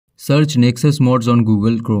Search Nexus mods on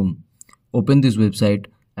Google Chrome. Open this website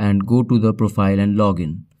and go to the profile and log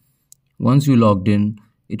in. Once you logged in,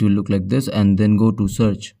 it will look like this, and then go to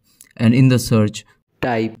search, and in the search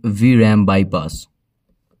type VRAM bypass.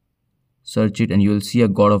 Search it and you will see a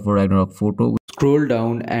God of War Ragnarok photo. Scroll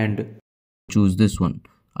down and choose this one,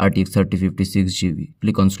 RTX 3056 GB.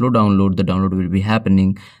 Click on slow download. The download will be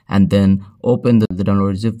happening, and then open the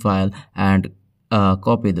download zip file and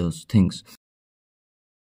copy those things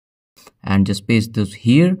and just paste this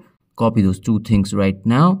here. Copy those two things right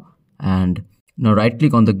now, and now right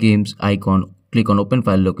click on the games icon, click on open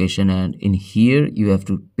file location, and in here you have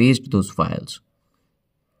to paste those files.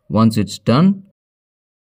 Once it's done,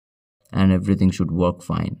 and everything should work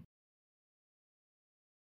fine.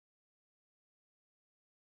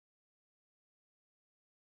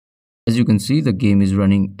 As you can see, the game is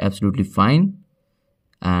running absolutely fine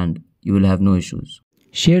and you will have no issues.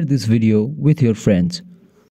 Share this video with your friends.